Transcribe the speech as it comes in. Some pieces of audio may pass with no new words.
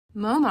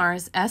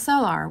Momar's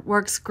SLR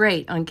works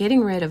great on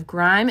getting rid of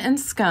grime and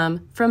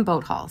scum from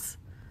boat hulls.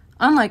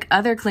 Unlike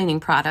other cleaning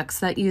products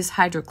that use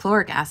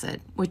hydrochloric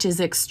acid, which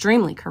is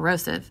extremely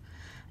corrosive,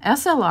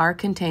 SLR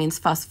contains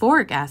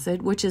phosphoric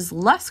acid, which is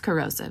less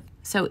corrosive,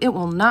 so it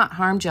will not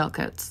harm gel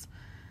coats.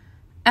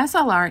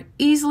 SLR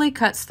easily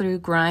cuts through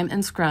grime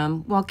and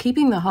scum while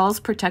keeping the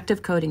hull's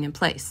protective coating in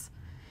place.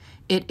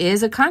 It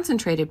is a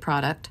concentrated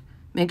product.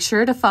 Make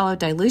sure to follow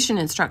dilution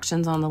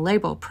instructions on the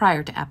label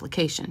prior to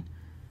application.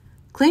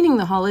 Cleaning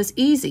the hull is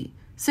easy.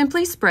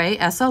 Simply spray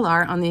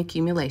SLR on the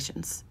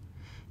accumulations.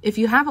 If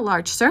you have a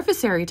large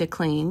surface area to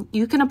clean,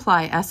 you can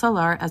apply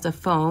SLR as a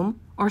foam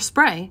or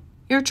spray,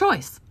 your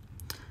choice.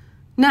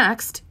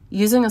 Next,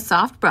 using a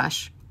soft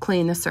brush,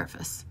 clean the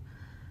surface.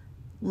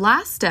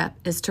 Last step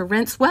is to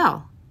rinse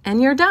well,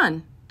 and you're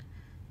done.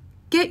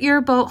 Get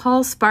your boat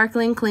hull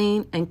sparkling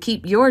clean and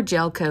keep your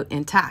gel coat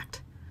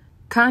intact.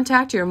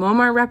 Contact your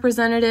Momar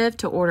representative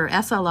to order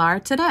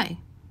SLR today.